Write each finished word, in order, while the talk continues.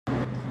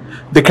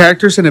The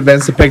characters and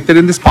events depicted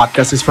in this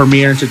podcast is for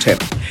mere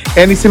entertainment.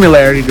 Any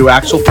similarity to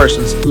actual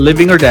persons,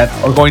 living or dead,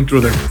 or going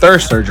through their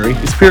third surgery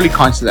is purely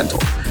coincidental.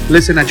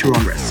 Listen at your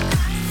own risk.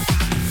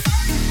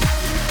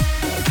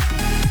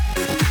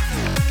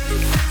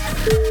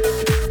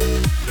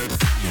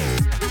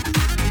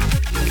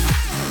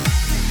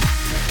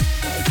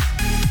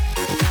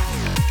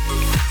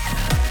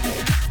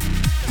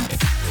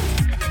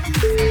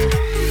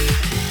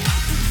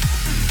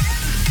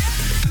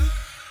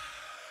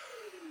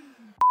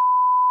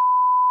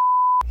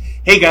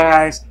 Hey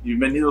guys,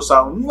 bienvenidos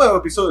a un nuevo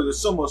episodio de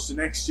Somos The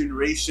Next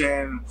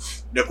Generation.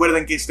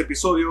 Recuerden que este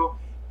episodio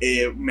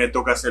me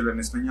toca hacerlo en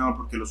español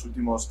porque los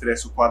últimos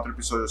 3 o 4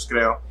 episodios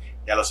creo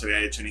ya los había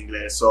hecho en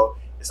inglés. So,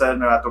 esta vez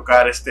me va a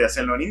tocar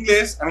hacerlo en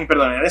inglés,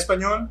 en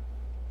español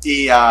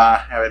y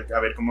a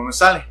ver cómo me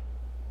sale.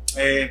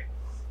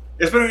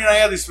 Espero que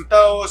hayan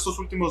disfrutado estos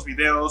últimos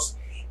videos.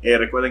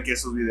 Recuerden que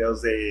estos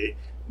videos del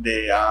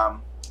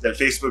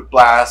Facebook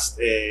Blast,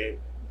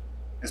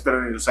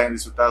 espero que los hayan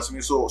disfrutado. Se me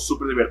hizo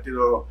súper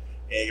divertido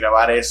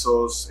grabar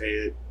esos.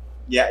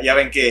 Ya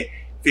ven que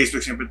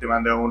Facebook siempre te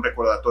manda un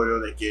recordatorio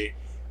de que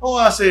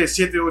hace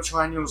 7 o 8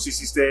 años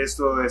hiciste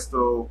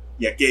esto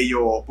y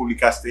aquello,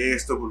 publicaste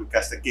esto,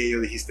 publicaste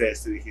aquello, dijiste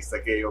esto, dijiste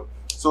aquello.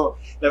 So,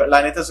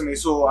 la neta se me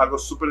hizo algo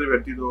súper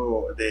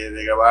divertido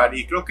de grabar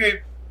y creo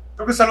que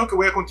es algo que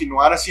voy a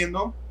continuar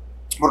haciendo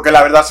porque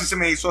la verdad sí se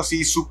me hizo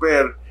así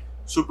súper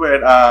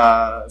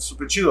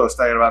chido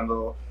estar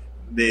grabando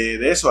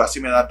de eso. Así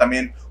me da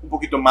también un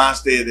poquito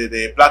más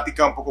de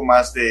plática, un poco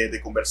más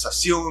de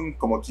conversación,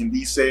 como quien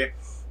dice,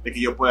 de que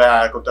yo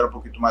pueda contar un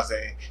poquito más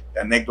de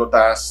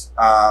anécdotas,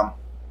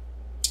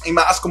 y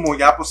más como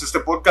ya pues este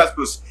podcast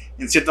pues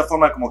en cierta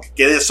forma como que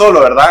quedé solo,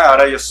 ¿verdad?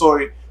 Ahora yo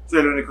soy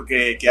el único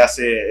que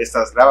hace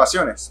estas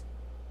grabaciones,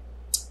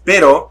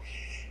 pero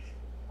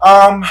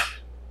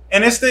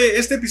en este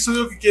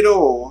episodio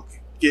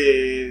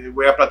que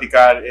voy a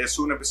platicar es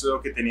un episodio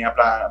que tenía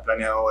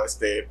planeado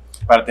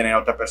para tener a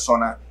otra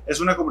persona. Es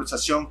una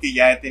conversación que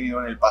ya he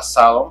tenido en el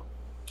pasado,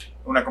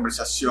 una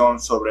conversación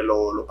sobre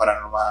lo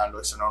paranormal, lo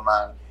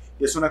extranormal.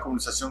 Y es una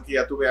conversación que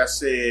ya tuve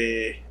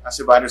hace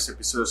varios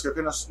episodios. Creo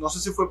que no sé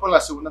si fue por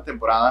la segunda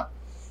temporada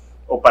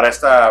o para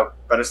esta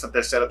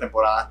tercera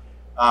temporada,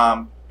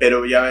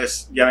 pero ya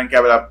ven que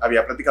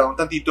había platicado un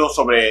tantito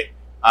sobre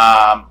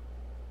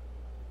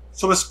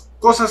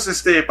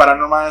cosas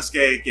paranormales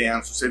que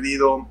han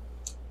sucedido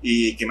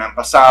y que me han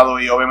pasado,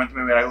 y obviamente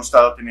me hubiera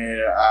gustado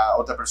tener a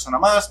otra persona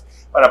más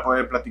para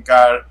poder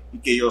platicar y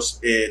que ellos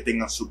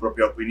tengan su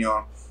propia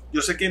opinión.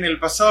 Yo sé que en el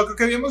pasado creo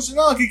que había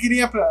mencionado que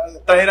quería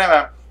traer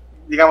a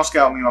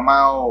mi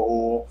mamá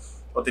o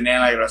tener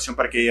la grabación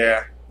para que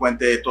ella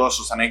cuente todas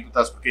sus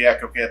anécdotas, porque ella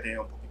creo que ella tiene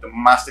un poquito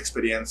más de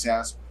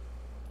experiencias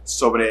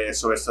sobre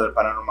esto del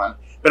paranormal.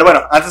 Pero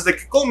bueno, antes de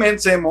que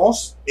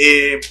comencemos,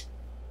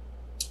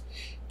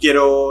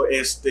 quiero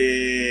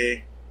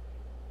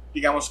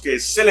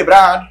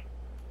celebrar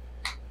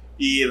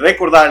y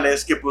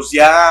recordarles que pues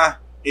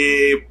ya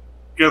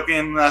creo que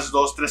en unas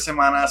 2-3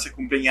 semanas se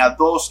cumplen ya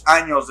 2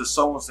 años de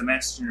Somos The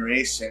Next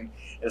Generation,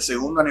 el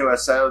segundo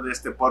aniversario de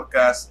este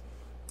podcast,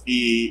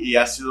 y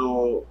ha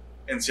sido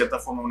en cierta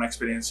forma una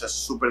experiencia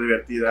súper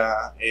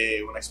divertida,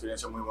 una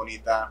experiencia muy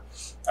bonita,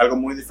 algo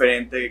muy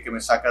diferente que me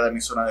saca de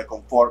mi zona de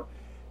confort,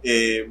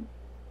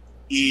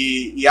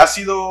 y ha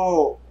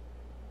sido,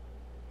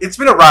 it's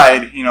been a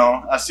ride,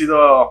 ha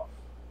sido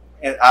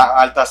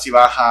altas y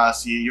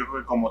bajas, y yo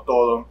creo que como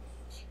todo.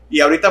 Y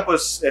ahorita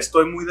pues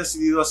estoy muy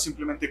decidido a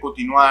simplemente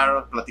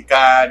continuar,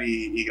 platicar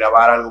y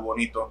grabar algo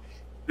bonito.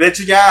 De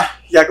hecho ya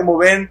como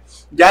ven,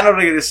 ya no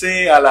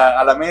regresé a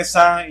la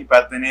mesa y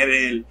para tener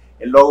el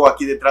logo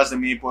aquí detrás de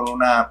mí por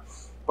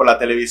la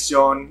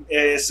televisión.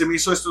 Se me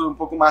hizo esto un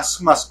poco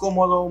más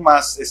cómodo,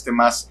 más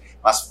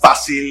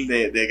fácil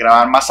de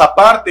grabar, más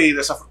aparte, y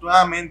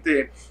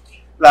desafortunadamente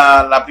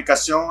la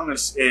aplicación,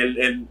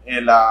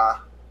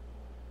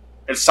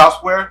 el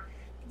software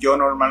yo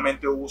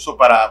normalmente uso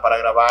para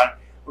grabar,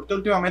 porque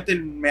últimamente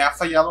me ha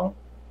fallado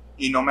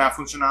y no me ha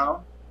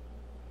funcionado,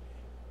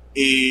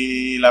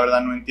 y la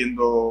verdad no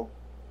entiendo.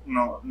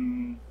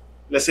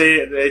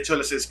 De hecho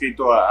les he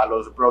escrito a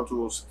los de Pro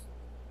Tools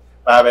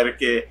para ver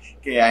que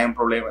hay un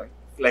problema,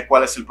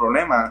 cuál es el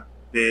problema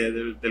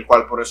del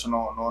cual por eso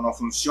no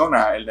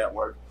funciona el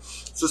network.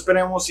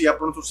 Esperemos si ya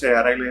pronto se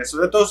arregle eso.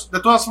 De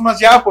todas formas,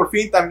 ya por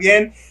fin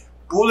también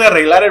pude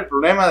arreglar el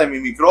problema de mi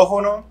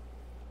micrófono.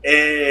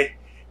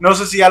 No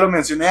sé si ya lo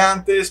mencioné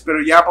antes,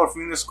 pero ya por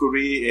fin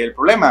descubrí el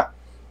problema.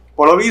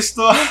 Por lo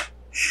visto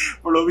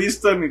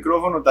el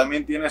micrófono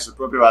también tiene su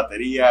propia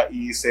batería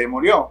y se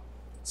murió.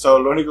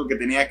 Lo único que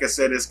tenía que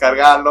hacer es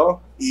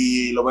cargarlo,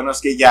 y lo bueno es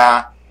que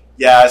ya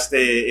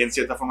en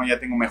cierta forma ya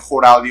tengo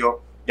mejor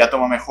audio, ya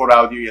tomo mejor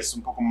audio y es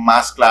un poco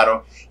más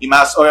claro y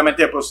más,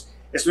 obviamente pues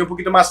estoy un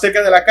poquito más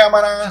cerca de la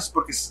cámara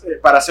porque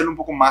para hacerlo un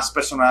poco más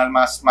personal,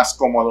 más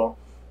cómodo,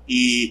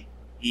 y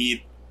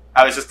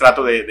a veces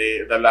trato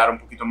de hablar un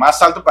poquito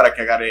más alto para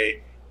que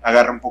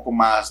agarre un poco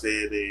más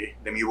de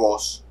mi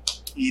voz,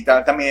 y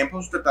también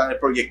pues tratar de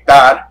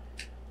proyectar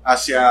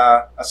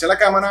hacia la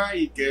cámara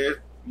y que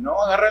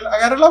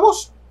agarre la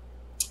voz.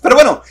 Pero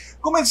bueno,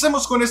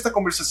 comencemos con esta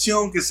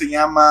conversación que se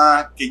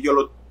llama, que yo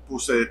lo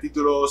puse de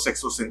título,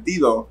 Sexto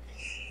Sentido.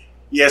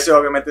 Y ese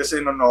obviamente es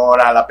en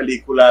honor a la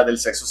película del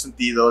Sexto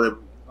Sentido,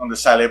 donde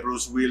sale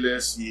Bruce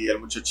Willis y el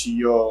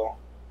muchachillo,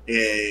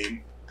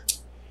 se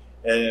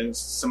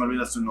me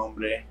olvida su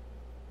nombre,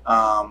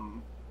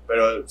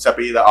 pero se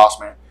apellida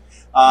Osman.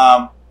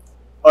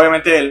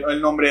 Obviamente el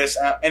nombre es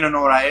en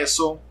honor a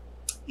eso.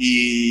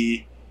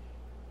 Y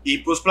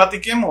pues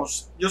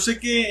platiquemos. Yo sé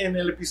que en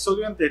el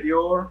episodio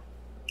anterior,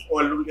 o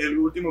el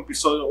último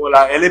episodio, o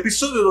el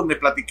episodio donde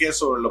platiqué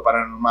sobre lo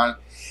paranormal,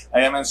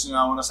 había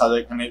mencionado unas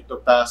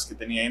anécdotas que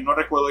tenía, y no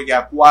recuerdo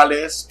ya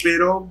cuáles,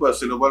 pero pues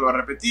si lo vuelvo a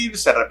repetir,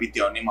 se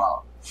repitió, ni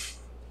modo.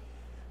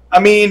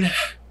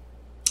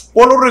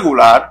 Por lo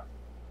regular,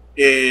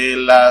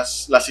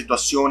 las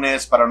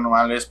situaciones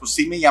paranormales, pues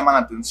sí me llaman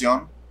la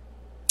atención.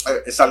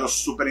 Es algo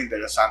súper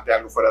interesante,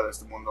 algo fuera de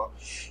este mundo,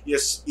 y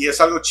es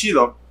algo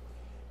chido.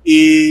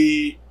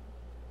 Y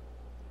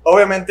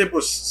obviamente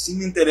pues sí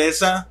me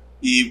interesa,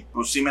 y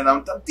pues sí me da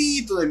un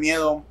tantito de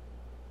miedo,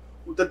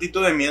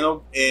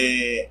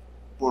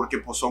 porque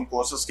pues son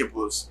cosas que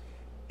pues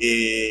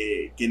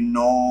que en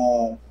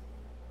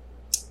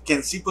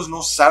sí pues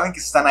no saben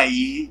que están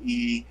ahí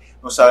y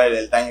no saben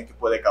el daño que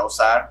puede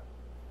causar.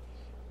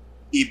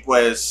 Y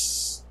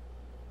pues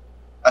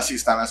así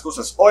están las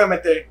cosas.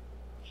 Obviamente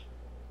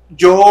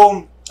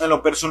yo en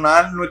lo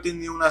personal no he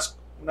tenido unas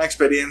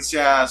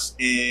experiencias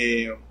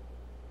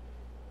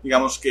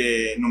digamos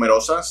que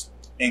numerosas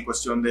en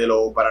cuestión de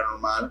lo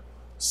paranormal.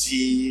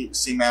 Sí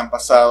me han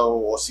pasado,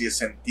 o sí he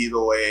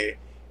sentido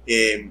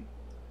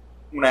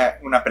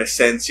una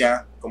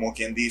presencia, como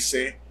quien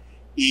dice,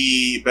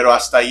 pero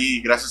hasta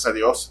ahí, gracias a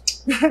Dios,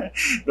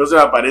 no se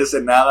me aparece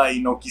nada,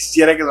 y no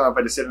quisiera que se me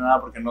apareciera nada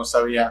porque no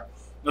sabría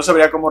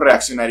cómo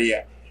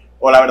reaccionaría,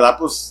 o la verdad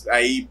pues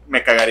ahí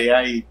me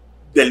cagaría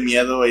del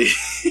miedo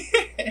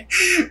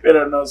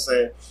pero no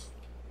sé.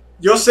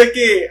 Yo sé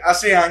que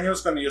hace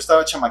años, cuando yo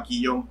estaba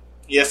chamaquillo,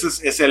 y esta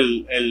es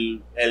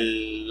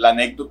la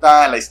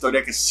anécdota, la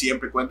historia que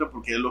siempre cuento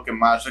porque es lo que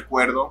más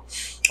recuerdo.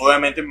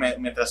 Obviamente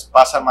mientras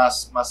pasa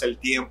más el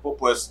tiempo,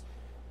 pues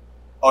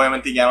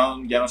obviamente ya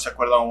no se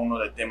acuerda uno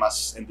de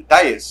temas en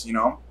detalles,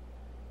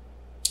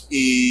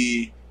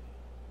 Y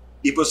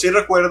pues sí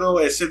recuerdo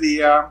ese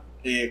día,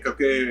 creo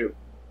que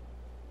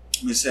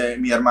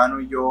mi hermano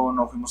y yo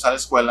nos fuimos a la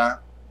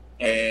escuela.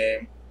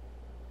 En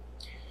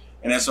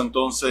ese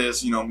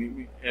entonces,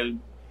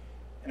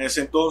 en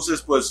ese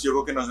entonces, pues yo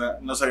creo que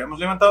nos habíamos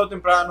levantado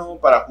temprano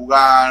para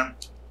jugar,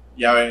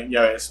 ya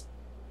ves,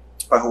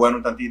 para jugar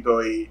un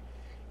tantito, y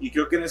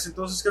creo que en ese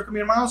entonces, mi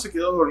hermano se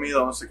quedó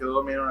dormido en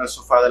el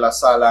sofá de la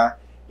sala,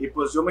 y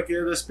pues yo me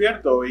quedé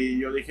despierto, y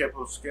yo dije,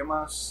 pues, ¿qué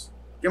más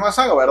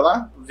hago,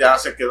 verdad? Pues ya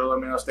se quedó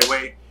dormido este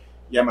güey,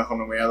 ya mejor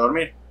me voy a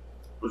dormir.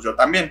 Pues yo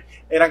también.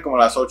 Eran como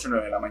las 8 o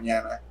 9 de la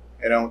mañana,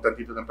 era un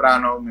tantito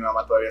temprano, mi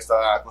mamá todavía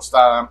estaba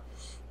acostada,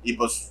 y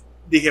pues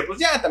dije, pues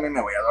ya también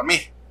me voy a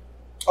dormir.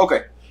 Ok.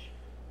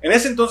 En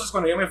ese entonces,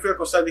 cuando yo me fui a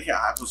acostar, dije,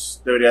 pues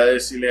debería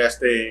decirle a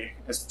este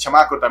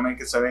chamaco también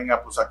que se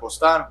venga pues a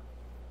acostar,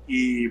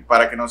 y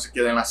para que no se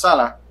quede en la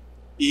sala.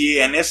 Y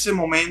en ese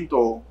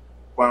momento,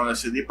 cuando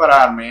decidí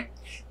pararme,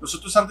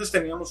 nosotros antes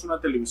teníamos una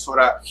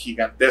televisora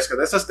gigantesca,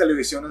 de esas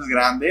televisiones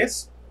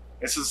grandes,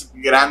 esas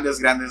grandes,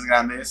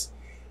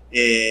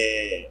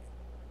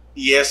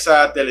 y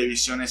esa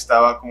televisión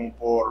estaba como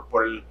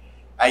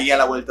ahí a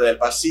la vuelta del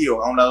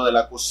pasillo, a un lado de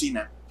la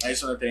cocina. Ahí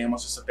es donde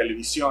teníamos esa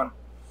televisión.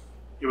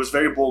 It was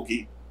very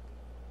bulky.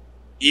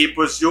 Y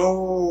pues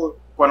yo,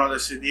 cuando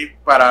decidí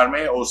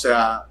pararme, o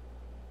sea,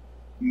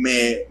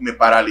 me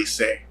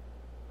paralicé.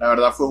 La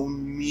verdad fue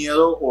un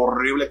miedo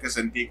horrible que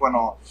sentí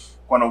cuando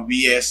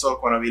vi eso,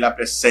 cuando vi la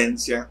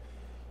presencia.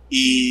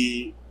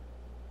 Y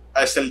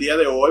hasta el día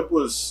de hoy,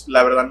 pues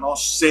la verdad no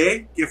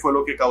sé qué fue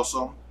lo que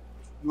causó.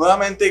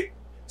 Nuevamente,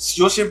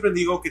 yo siempre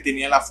digo que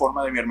tenía la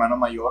forma de mi hermano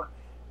mayor,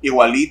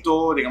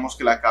 igualito, digamos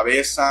que la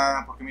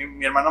cabeza, porque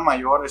mi hermano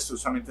mayor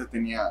usualmente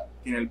tiene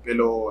el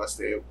pelo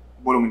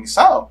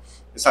voluminizado,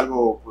 es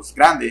algo pues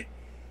grande,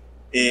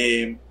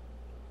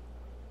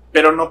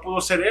 pero no pudo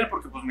ser él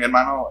porque pues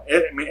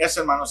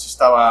ese hermano sí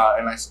estaba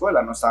en la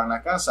escuela, no estaba en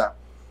la casa.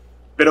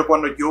 Pero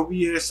cuando yo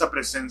vi esa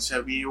presencia,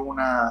 vi un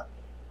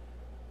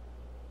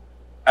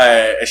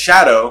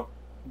shadow,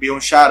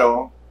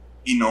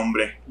 y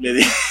nombre, le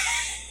dije,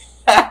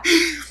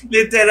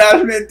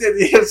 literalmente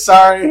dije,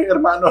 sorry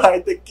hermano,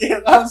 ahí te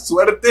queda,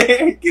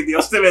 suerte, que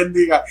Dios te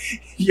bendiga.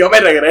 Y yo me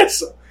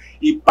regreso,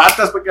 y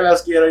patas porque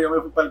las quiero. Yo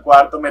me fui para el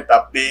cuarto, me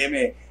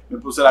tapé, me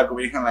puse la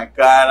cobija en la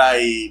cara,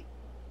 y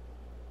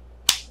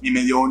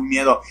me dio un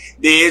miedo.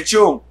 De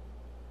hecho,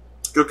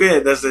 creo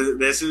que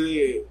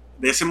desde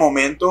ese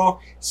momento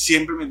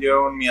siempre me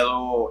dio un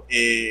miedo,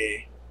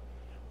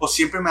 o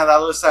siempre me ha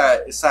dado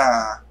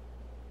esa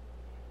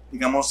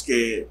digamos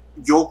que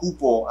yo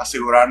ocupo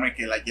asegurarme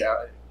que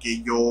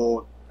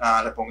yo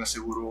le ponga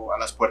seguro a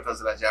las puertas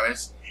de las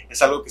llaves.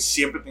 Es algo que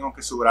siempre tengo que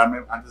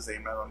asegurarme antes de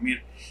irme a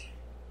dormir,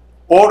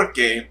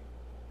 porque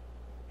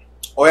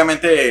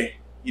obviamente,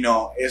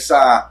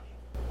 esa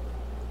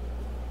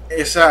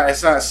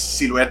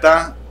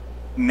silueta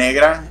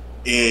negra,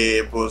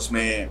 pues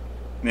me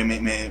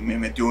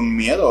metió un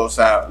miedo, o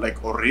sea,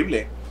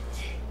 horrible.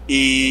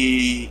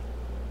 Y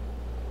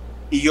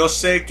yo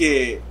sé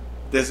que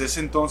desde ese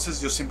entonces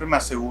yo siempre me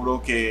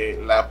aseguro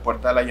que la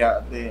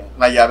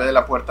llave de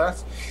la puerta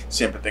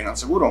siempre tengan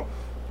seguro.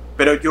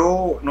 Pero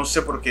yo no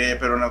sé por qué,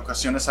 pero en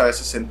ocasiones a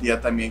veces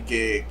sentía también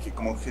que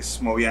como que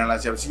se movieran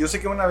las llaves. Y yo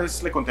sé que una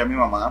vez le conté a mi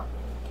mamá,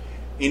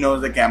 y no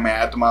es de que me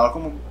haya tomado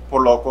como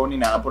por loco ni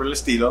nada por el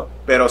estilo,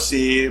 pero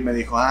sí me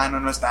dijo,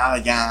 no es nada,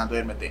 ya,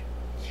 duérmete.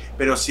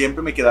 Pero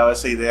siempre me quedaba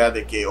esa idea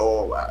de que,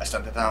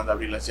 están tratando de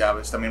abrir las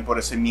llaves, también por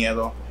ese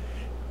miedo.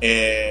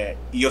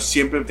 Y yo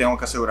siempre tengo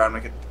que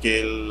asegurarme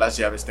que las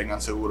llaves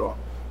tengan seguro,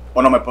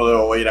 o no me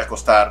puedo ir a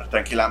acostar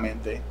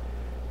tranquilamente.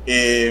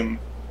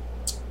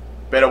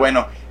 Pero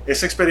bueno,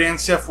 esa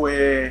experiencia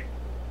fue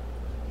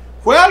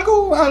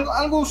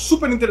algo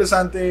súper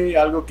interesante,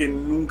 algo que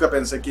nunca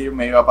pensé que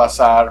me iba a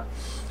pasar,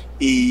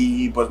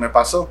 y pues me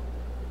pasó.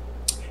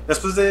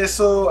 Después de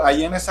eso,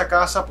 ahí en esa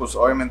casa, pues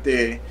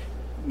obviamente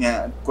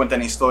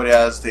cuentan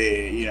historias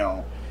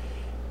de,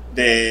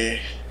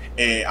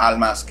 de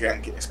almas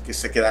que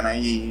se quedan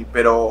ahí,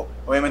 pero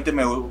obviamente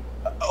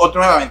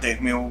nuevamente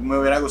me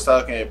hubiera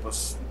gustado que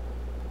pues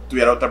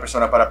tuviera otra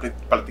persona para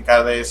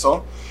platicar de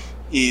eso,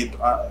 y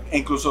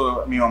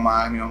incluso mi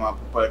mamá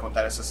puede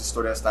contar esas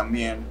historias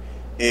también,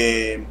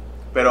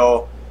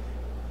 pero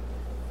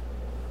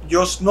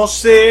yo no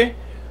sé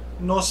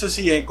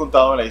si he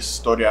contado la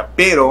historia,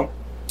 pero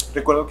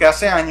recuerdo que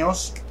hace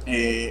años,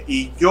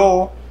 y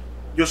yo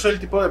soy el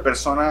tipo de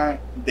persona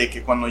de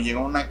que cuando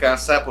llego a una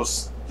casa,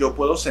 pues yo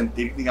puedo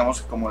sentir,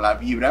 digamos, como la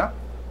vibra,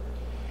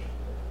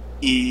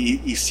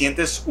 y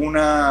sientes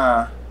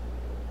una,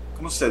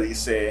 ¿cómo se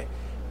dice?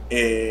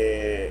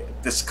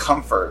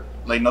 Discomfort,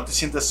 no te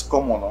sientes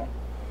cómodo.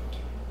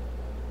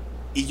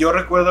 Y yo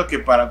recuerdo que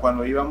para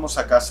cuando íbamos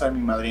a casa de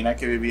mi madrina,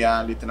 que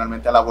vivía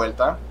literalmente a la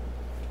vuelta,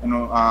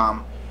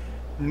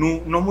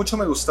 no mucho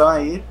me gustaba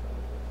ir,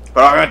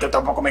 pero obviamente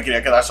tampoco me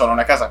quería quedar solo en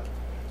la casa.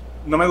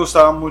 No me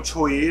gustaba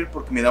mucho ir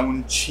porque me daba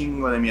un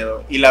chingo de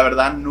miedo. Y la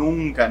verdad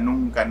nunca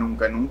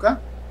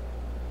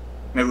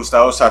me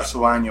gustaba usar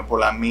su baño por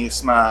la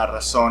misma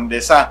razón de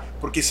esa,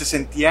 porque se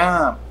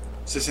sentía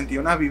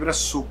una vibra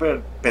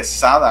súper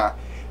pesada.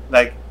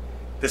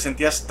 Te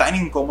sentías tan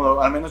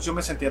incómodo, al menos yo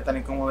me sentía tan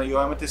incómodo. Y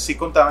obviamente sí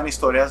contaban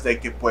historias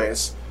de que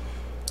pues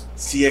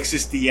sí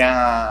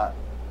existía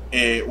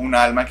un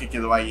alma que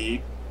quedó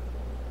allí,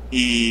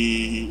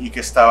 y que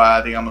estaba,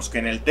 digamos, que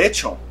en el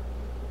techo,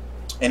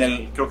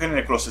 creo que en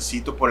el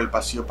closecito por el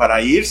pasillo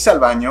para irse al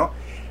baño.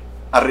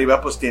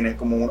 Arriba pues tiene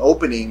como un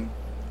opening,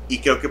 y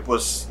creo que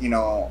pues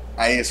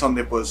ahí es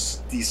donde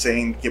pues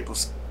dicen que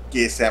pues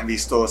que se han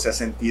visto, se ha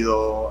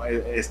sentido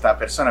esta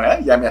persona, ¿verdad?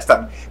 Ya me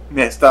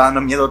está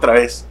dando miedo otra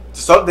vez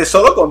de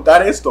solo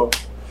contar esto.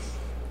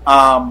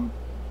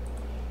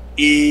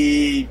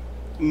 Y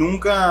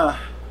nunca,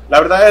 la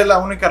verdad es la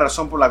única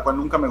razón por la cual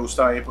nunca me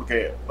gustaba ir,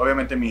 porque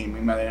obviamente mi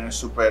madrina es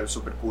súper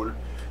cool,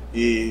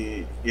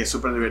 y es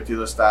súper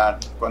divertido estar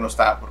cuando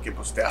está, porque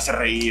pues te hace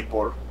reír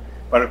por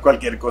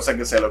cualquier cosa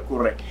que se le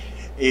ocurre,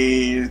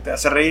 y te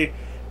hace reír.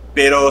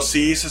 Pero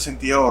sí se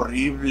sentía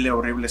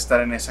horrible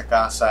estar en esa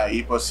casa,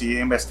 y pues sí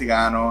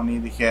investigaron y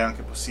dijeron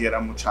que pues sí era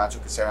un muchacho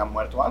que se había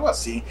muerto o algo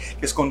así,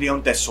 que escondía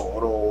un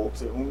tesoro,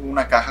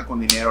 una caja con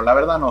dinero. La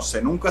verdad no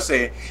sé, nunca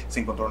se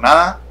encontró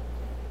nada.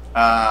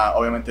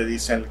 Obviamente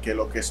dicen que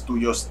lo que es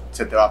tuyo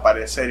se te va a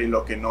aparecer, y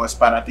lo que no es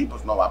para ti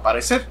pues no va a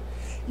aparecer.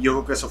 Y yo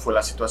creo que eso fue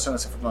la situación.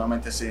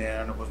 Desafortunadamente ese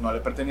dinero pues no le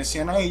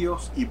pertenecían a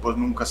ellos, y pues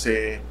nunca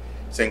se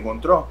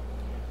encontró.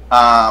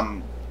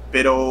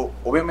 Pero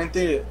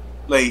obviamente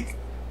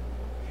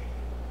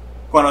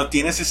cuando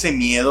tienes ese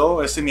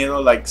miedo,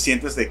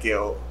 sientes de que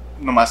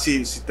nomás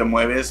si te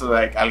mueves,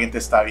 alguien te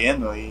está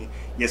viendo, y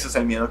ese es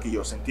el miedo que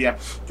yo sentía.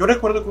 Yo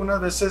recuerdo que unas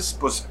veces,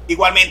 pues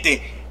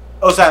igualmente,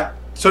 o sea,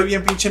 soy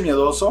bien pinche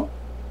miedoso,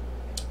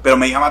 pero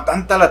me llama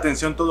tanta la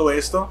atención todo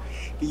esto,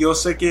 y yo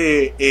sé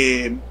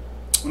que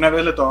una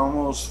vez le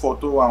tomamos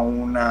foto a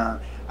un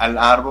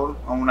árbol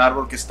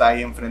que está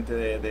ahí enfrente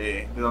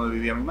de donde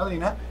vivía mi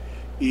madrina,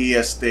 y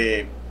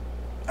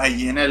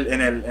allí en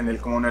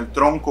el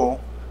tronco,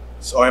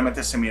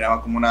 obviamente se miraba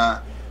como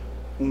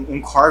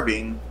un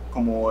carving,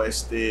 como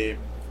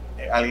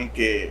alguien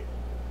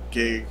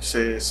que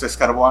se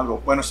escarbó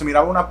algo. Bueno, se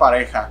miraba una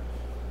pareja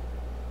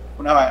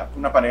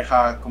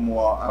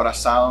como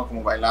abrazado,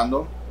 como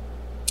bailando,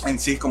 en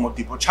sí como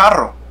tipo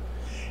charro.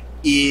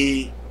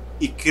 Y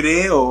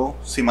creo,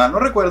 si mal no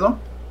recuerdo,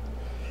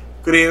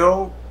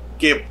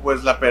 que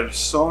pues la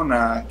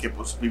persona que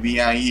pues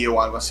vivía ahí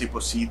o algo así,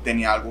 pues sí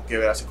tenía algo que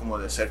ver, así como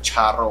de ser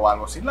charro o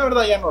algo así. La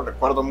verdad ya no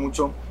recuerdo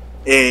mucho.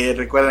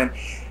 Recuerden,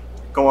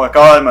 como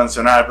acabo de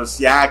mencionar, pues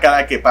ya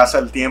cada que pasa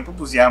el tiempo,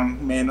 pues ya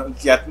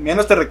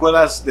menos te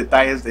recuerdas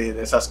detalles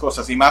de esas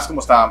cosas, y más como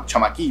estaba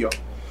chamaquillo.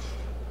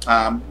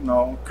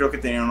 No, creo que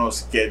tenía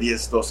unos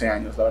 10, 12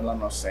 años, la verdad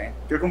no sé,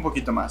 creo que un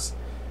poquito más,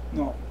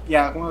 no,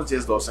 ya como unos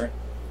 10, 12.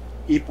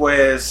 Y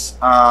pues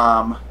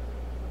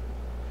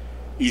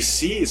Y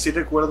sí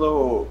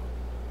recuerdo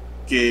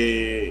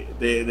que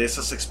de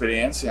esas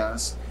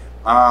experiencias.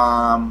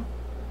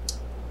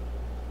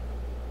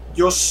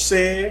 Yo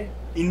sé,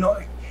 y no,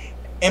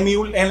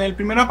 en el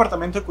primer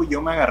apartamento que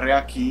yo me agarré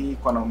aquí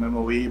cuando me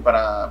moví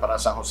para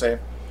San José,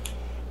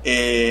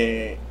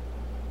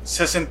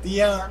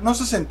 no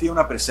se sentía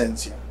una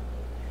presencia.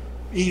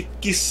 Y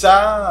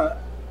quizá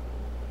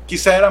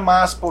era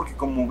más porque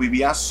como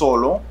vivía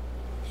solo,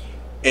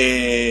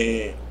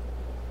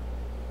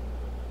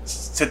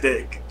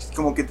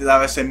 como que te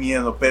daba ese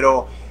miedo,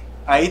 pero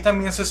ahí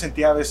también se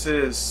sentía a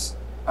veces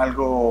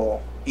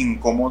algo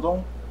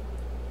incómodo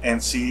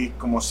en sí,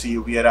 como si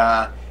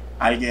hubiera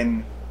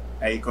alguien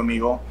ahí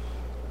conmigo.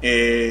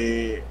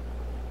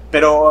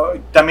 Pero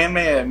también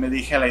me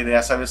dije a la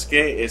idea, ¿sabes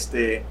qué?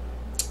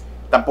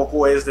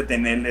 Tampoco es de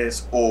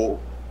tenerles o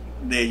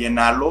de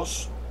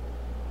llenarlos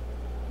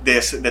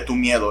de tu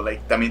miedo.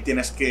 También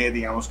tienes que,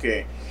 digamos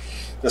que,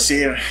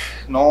 decir,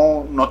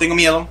 no tengo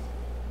miedo,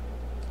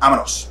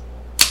 vámonos,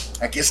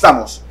 aquí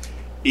estamos.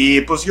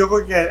 Y pues yo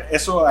creo que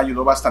eso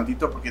ayudó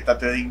bastantito porque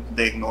traté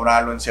de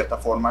ignorarlo en cierta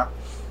forma.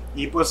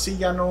 Y pues sí,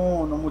 ya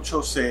no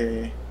mucho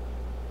se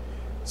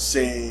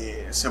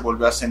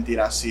volvió a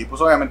sentir así.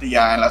 Pues obviamente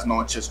ya en las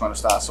noches cuando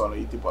estaba solo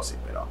y tipo así,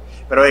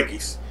 pero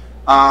X.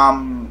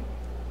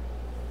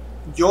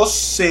 Yo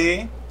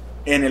sé,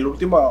 en el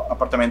último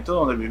apartamento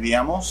donde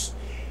vivíamos,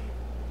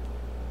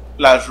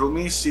 las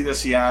roomies sí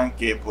decían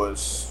que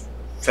pues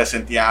se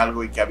sentía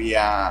algo y que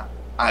había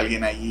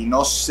alguien ahí.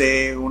 No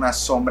sé, una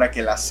sombra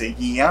que la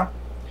seguía.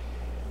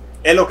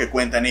 Es lo que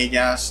cuentan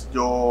ellas.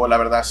 Yo la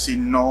verdad sí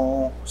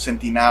no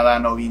sentí nada,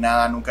 no vi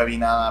nada, nunca vi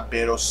nada,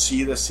 pero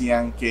sí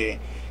decían que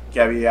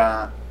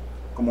había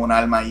como un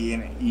alma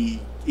ahí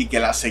y que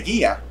la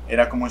seguía.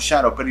 Era como un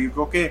shadow, pero yo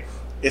creo que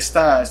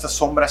esta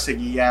sombra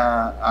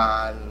seguía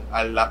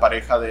a la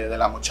pareja de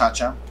la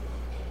muchacha.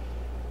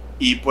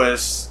 Y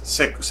pues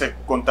se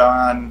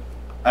contaban,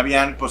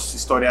 habían pues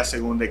historias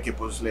según de que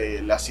pues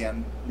le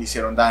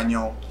hicieron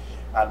daño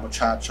al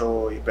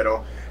muchacho,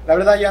 pero la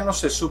verdad ya no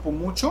se supo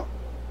mucho.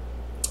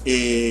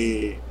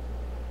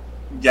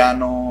 Ya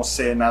no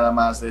sé nada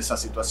más de esa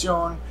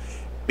situación,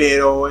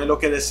 pero es lo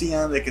que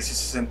decían de que si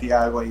se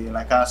sentía algo ahí en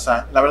la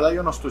casa. La verdad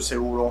yo no estoy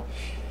seguro.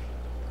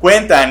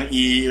 Cuentan,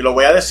 y lo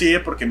voy a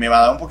decir porque me va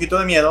a dar un poquito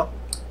de miedo,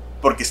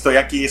 porque estoy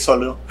aquí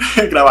solo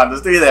grabando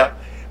este video,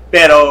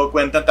 pero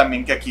cuentan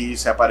también que aquí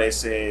se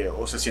aparece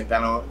o se siente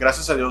algo.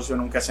 Gracias a Dios yo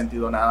nunca he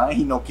sentido nada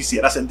y no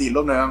quisiera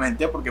sentirlo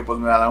nuevamente porque pues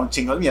me va a dar un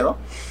chingo de miedo,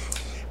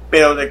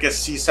 pero de que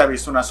sí se ha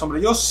visto una sombra.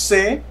 Yo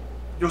siempre,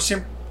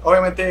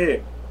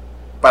 obviamente,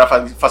 para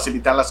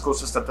facilitar las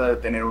cosas trata de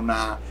tener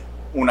una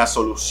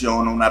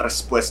solución, una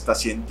respuesta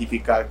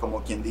científica,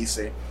 como quien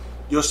dice.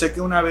 Yo sé que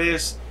una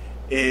vez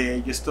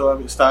yo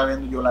estaba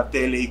viendo yo la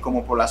tele y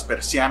como por las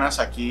persianas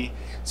aquí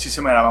sí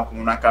se me daba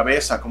como una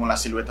cabeza, como la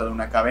silueta de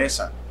una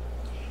cabeza.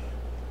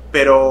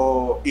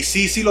 Pero, y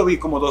sí lo vi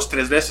como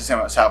 2-3 veces,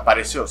 se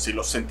apareció, sí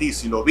lo sentí,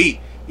 sí lo vi.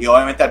 Y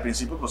obviamente al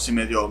principio pues sí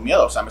me dio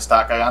miedo, o sea, me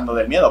estaba cagando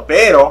del miedo.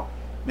 Pero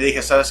me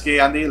dije, ¿sabes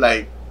qué, Andy?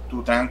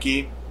 Tú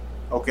tranqui,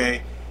 ok,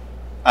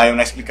 hay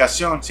una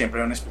explicación, siempre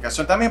hay una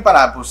explicación también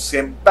para que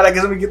se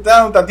me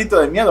quitara un tantito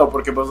de miedo,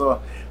 porque pues,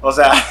 o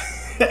sea,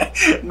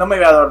 no me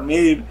iba a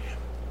dormir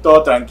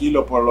todo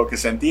tranquilo por lo que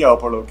sentía o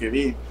por lo que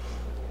vi.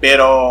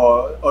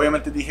 Pero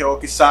obviamente dije,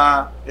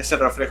 quizá es el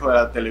reflejo de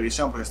la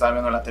televisión, porque estaba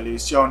viendo la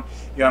televisión,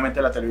 y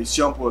obviamente la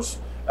televisión, pues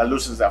las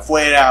luces de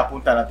afuera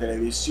apuntan a la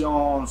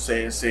televisión,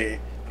 se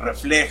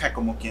refleja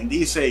como quien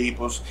dice, y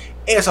pues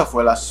esa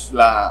fue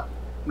la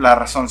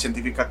razón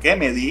científica que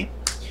me di.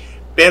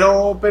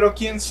 Pero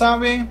quién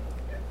sabe,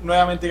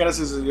 nuevamente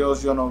gracias a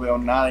Dios yo no veo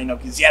nada y no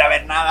quisiera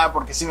ver nada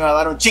porque sí me va a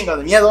dar un chingo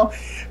de miedo.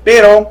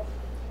 Pero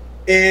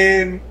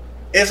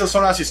esas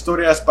son las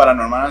historias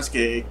paranormales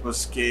que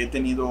he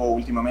tenido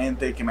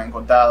últimamente, que me han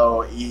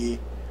contado, y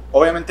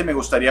obviamente me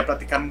gustaría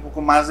platicar un poco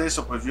más de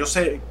eso. Pues yo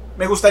sé,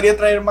 me gustaría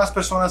traer más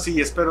personas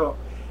y espero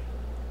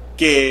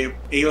que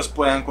ellos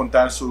puedan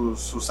contar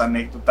sus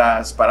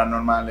anécdotas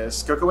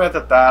paranormales. Creo que voy a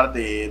tratar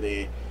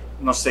de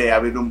no sé,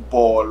 abrir un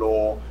poll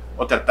o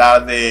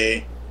tratar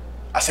de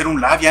hacer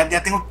un live.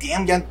 Ya tengo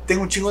tiempo, ya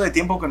tengo un chingo de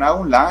tiempo que no hago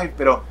un live,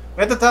 pero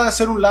voy a tratar de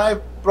hacer un live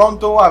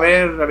pronto, a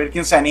ver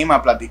quién se anima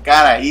a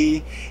platicar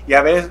ahí, y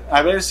a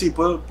ver si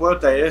puedo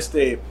traer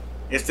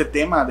este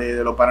tema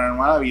de lo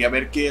paranormal, y a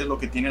ver qué es lo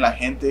que tiene la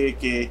gente,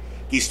 qué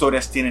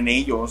historias tienen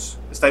ellos.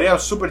 Estaría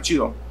súper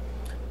chido.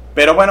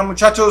 Pero bueno,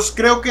 muchachos,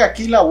 creo que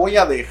aquí la voy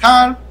a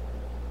dejar.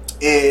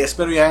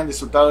 Espero que hayan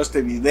disfrutado de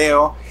este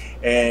video.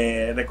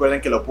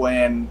 Recuerden que lo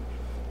pueden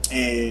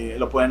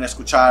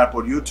escuchar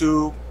por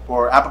YouTube,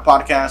 por Apple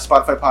Podcasts,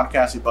 Spotify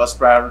Podcasts y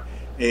Buzzsprout.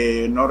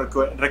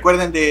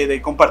 Recuerden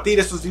de compartir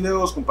estos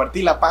videos,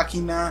 compartir la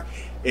página,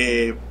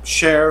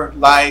 share,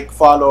 like,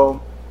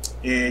 follow.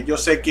 Yo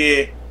sé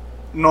que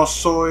no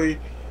soy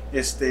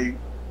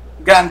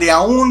grande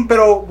aún,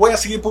 pero voy a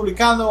seguir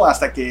publicando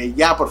hasta que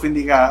ya por fin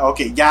diga, ok,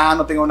 ya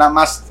no tengo nada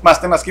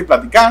más temas que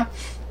platicar,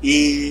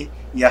 y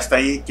hasta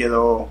ahí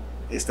quedó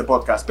este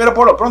podcast. Pero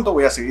por lo pronto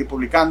voy a seguir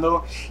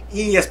publicando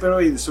y espero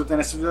y disfruten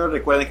este video.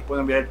 Recuerden que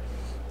pueden ver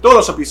todos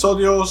los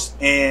episodios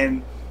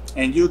en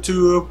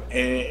YouTube.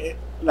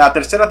 La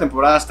tercera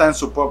temporada está en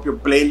su propio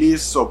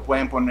playlist, o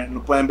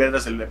lo pueden ver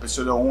desde el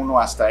episodio 1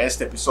 hasta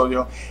este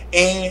episodio,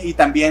 y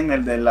también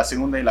el de la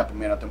segunda y la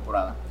primera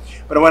temporada.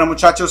 Pero bueno,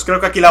 muchachos,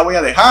 creo que aquí la voy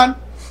a dejar.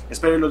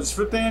 Espero que lo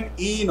disfruten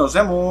y nos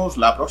vemos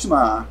la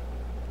próxima.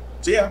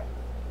 See ya.